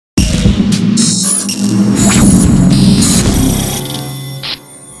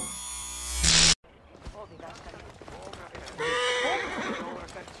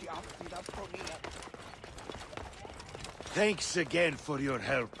Thanks again for your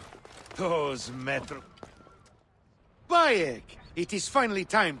help. Those metro... Bayek! It is finally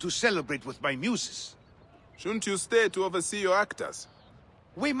time to celebrate with my muses. Shouldn't you stay to oversee your actors?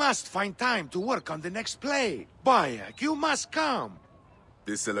 We must find time to work on the next play. Bayek, you must come.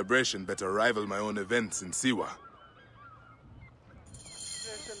 This celebration better rival my own events in Siwa.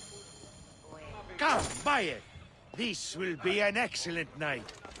 Come, Bayek. This will be an excellent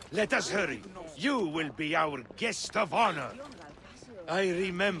night. Let us hurry. You will be our guest of honor. I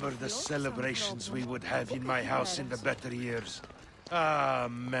remember the celebrations we would have in my house in the better years. Ah,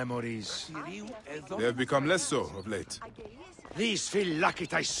 memories. They have become less so of late. These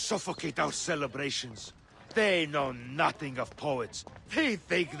Philakitai suffocate our celebrations. They know nothing of poets. They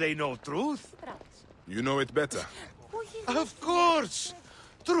think they know truth. You know it better. Of course!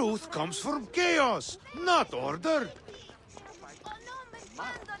 Truth comes from chaos, not order.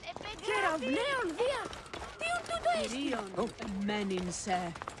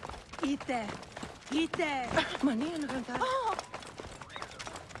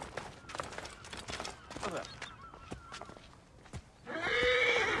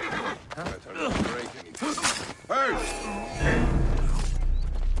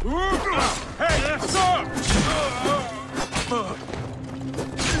 Hey, stop!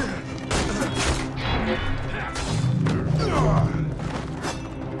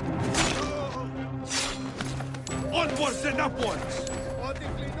 Onwards and upwards! Ότι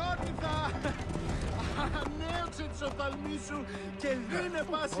κλεινότητα! Ανέωξε της οφθαλμής σου και δίνε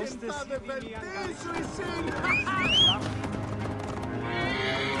πάση εν τα δευτερτή σου εισήν!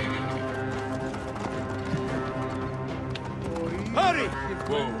 Hurry!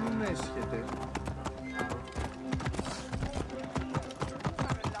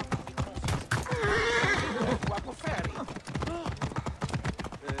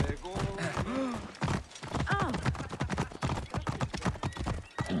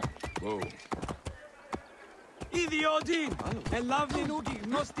 Ιδιώτη! Ελάβει νούκι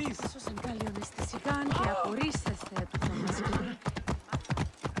γνωστής! Ίσως εγκάλιον εστισιγάν και απορίσταστε του θωμασίου.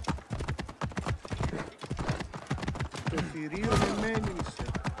 Το θηρίο εμένησε.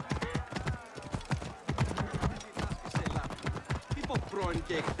 Τι πω πρώην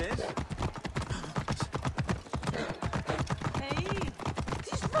και χτες?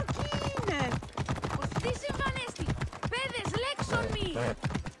 Τι σποκί είναι! Τι συμφανέστη! Πέδες, λέξον μη!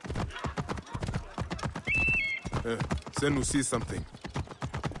 Sen will see something.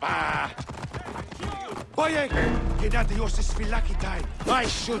 Ah! Bayek! Gennadios is Philakitai. I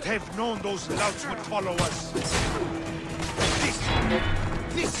should have known those louts would follow us.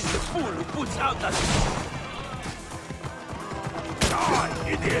 This is the fool who puts out that... Die,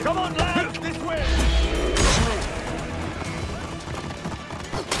 idiot! Come on, lads! This way!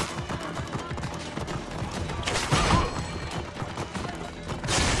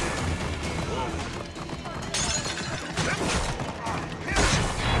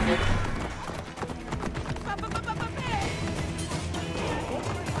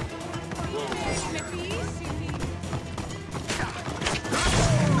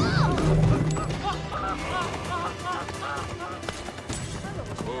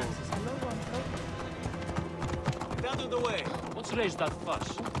 Raise that fuss.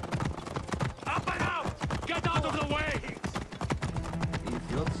 Up and out! Get out of the way!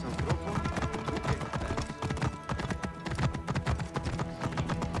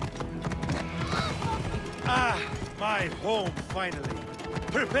 Ah, my home, finally.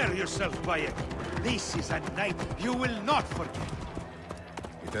 Prepare yourself, Bayek. This is a night you will not forget.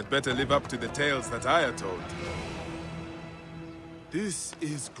 It had better live up to the tales that I had told. This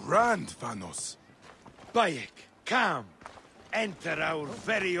is grand, Phanos. Bayek, come. Enter our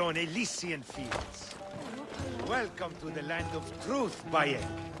very own Elysian fields. Welcome to the land of truth, Bayek.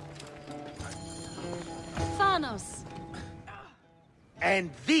 Phanos! And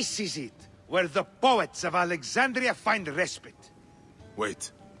this is it, where the poets of Alexandria find respite.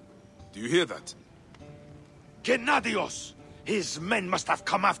 Wait. Do you hear that? Gennadios! His men must have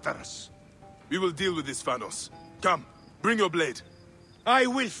come after us. We will deal with this, Phanos. Come, bring your blade. I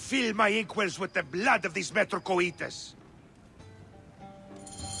will fill my inkwells with the blood of these Metrocoites.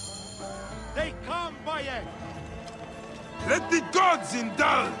 They come, Bayek! Let the gods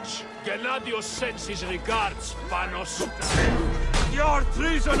indulge! Gennadios sends his regards, Phanos. Your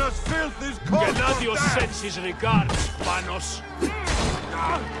treasonous filth is called Gennadios sends his regards, Phanos.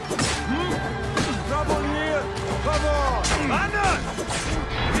 Trouble here! Come on! Phanos!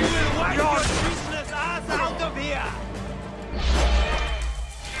 We will wipe your useless ass out of here!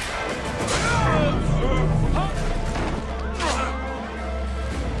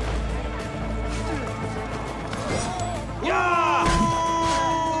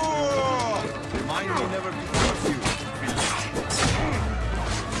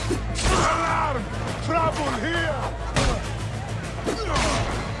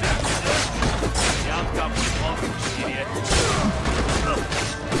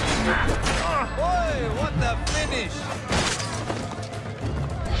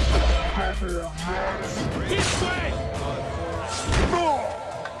 finish! This way!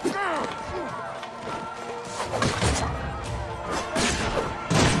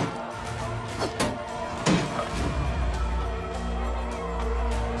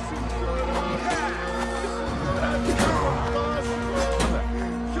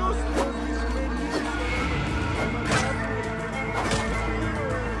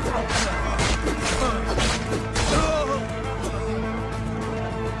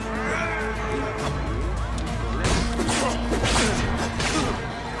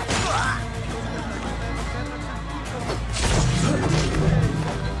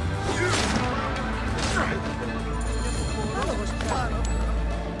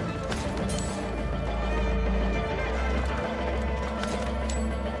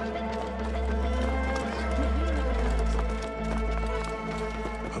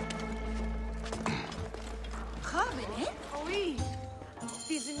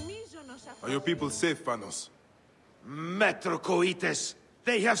 Are your people safe, Phanos? Metrocoites,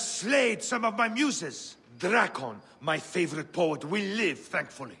 they have slayed some of my muses. Drakon, my favorite poet, will live,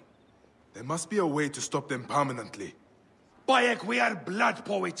 thankfully. There must be a way to stop them permanently. Bayek, we are blood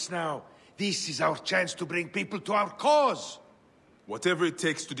poets now. This is our chance to bring people to our cause. Whatever it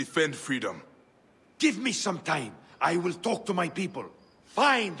takes to defend freedom. Give me some time. I will talk to my people.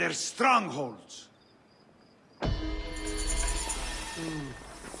 Find their strongholds.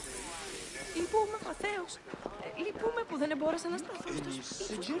 Λυπούμε, Μαθαίος. Λυπούμε που δεν μπόρεσα να σταθώ στο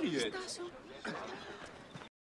σπίτι.